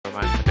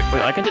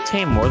Wait, I can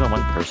detain more than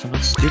one person?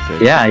 That's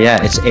stupid.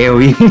 Yeah, it's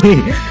AoE.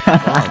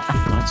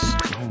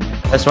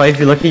 That's why if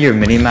you look at your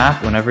mini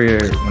map, whenever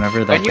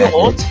that When you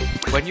ult,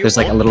 there's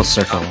like a little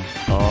circle.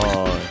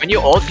 Oh. When you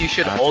ult, you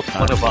should ult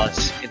one of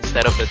us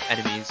instead of the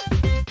enemies.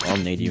 I'll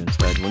nade you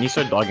instead. When you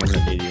start dogging, I'm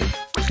gonna nade you.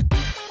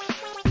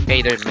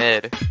 Hey, they're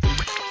mid.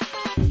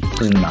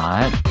 Do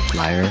not,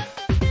 liar.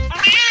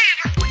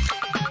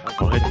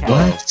 Go ahead.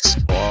 What?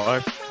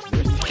 Fuck.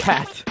 There's the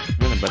cat. I'm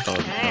gonna bet I'll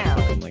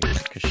fucking like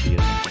Kashi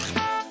or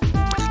something.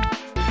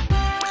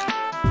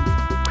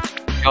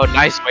 Oh,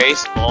 nice way,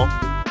 small.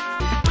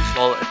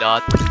 Small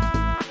dot.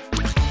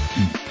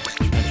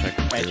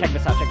 Alright, check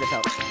this out,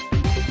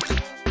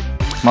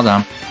 Well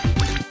done.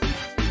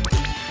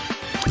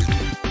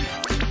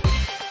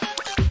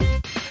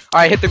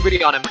 Alright, hit the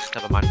gritty on him.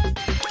 Never mind.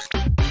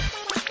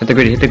 Hit the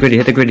gritty. I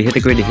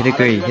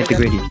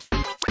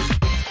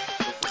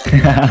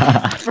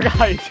forgot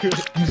how you do it.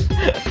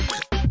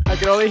 I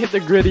can only hit the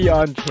gritty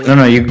on King.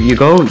 No, you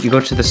go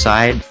to the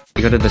side.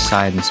 You go to the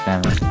side and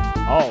spam it.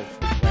 Oh.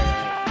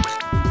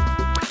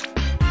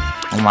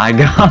 Oh my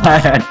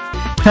god.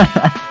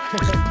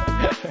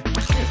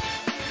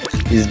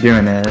 He's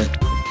doing it.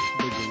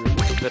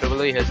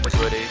 Literally hit the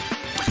gritty.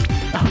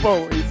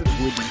 Oh, he's a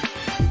woody.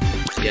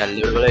 Yeah,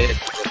 literally hit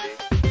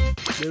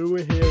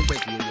the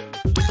gritty.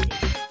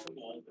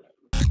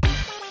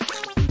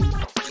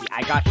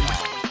 I got you.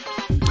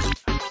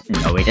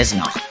 No, it is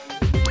not.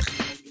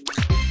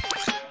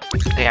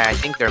 Yeah, I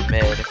think they're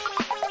mid.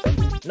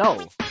 No.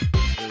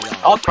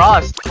 Oh,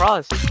 cross.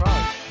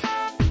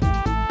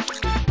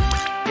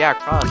 Yeah,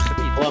 cross.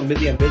 Oh, I'm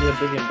busy.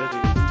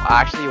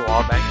 Actually,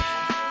 wall bang.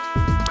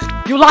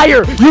 You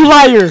liar!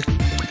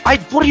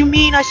 What do you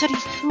mean? I said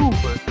he's 2.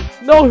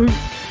 No!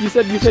 You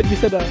said, He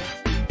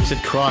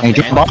said cross. He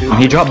dropped bomb.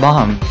 He dropped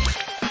bomb.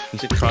 He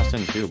said cross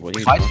and tube. What are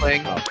you Side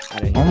doing?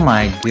 swing. Oh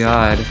my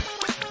god.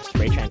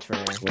 Spray transfer.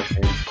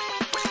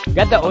 You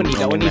got the Oni,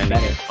 the Oni's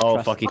better. Oh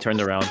Trust fuck, he turned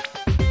around.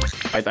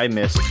 I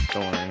missed.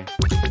 Don't worry.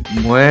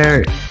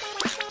 Where?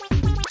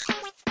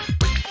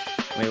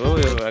 Wait,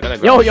 I gotta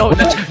go. Yo!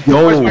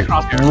 Where's my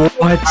crosshair?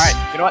 What? Alright,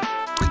 you know what?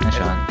 Nice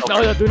shot.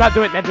 No, do not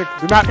do it, Nedrick.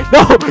 Do not.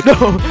 No!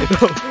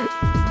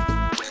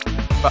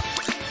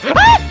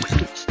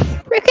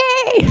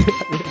 Ricky!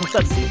 What's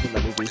that scene in the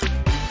movie?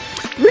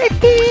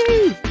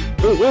 Ricky!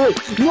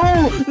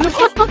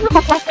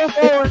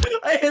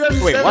 I hit him.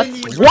 Wait, what?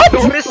 70. What?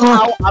 Notice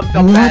how I'm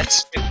the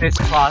best with this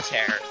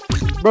crosshair.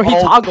 Bro, he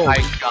toggled. Oh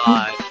my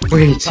god.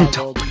 Wait,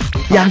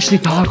 he actually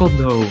toggled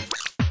though.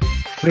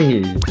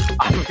 Wait,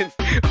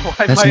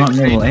 Why that's am I not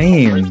normal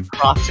aim.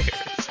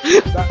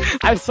 crosshairs?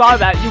 I saw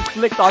that. You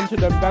clicked onto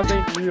them. That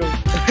ain't real.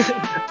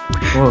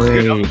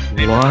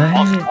 Wait, All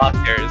what?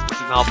 crosshairs. This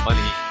is not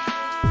funny.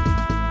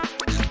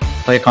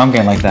 Play a calm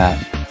game like that.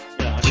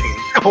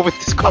 Go with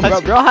this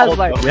crosshair. Bro has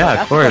like. Yeah, of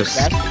that's course.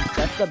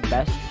 That's the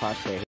best crosshair.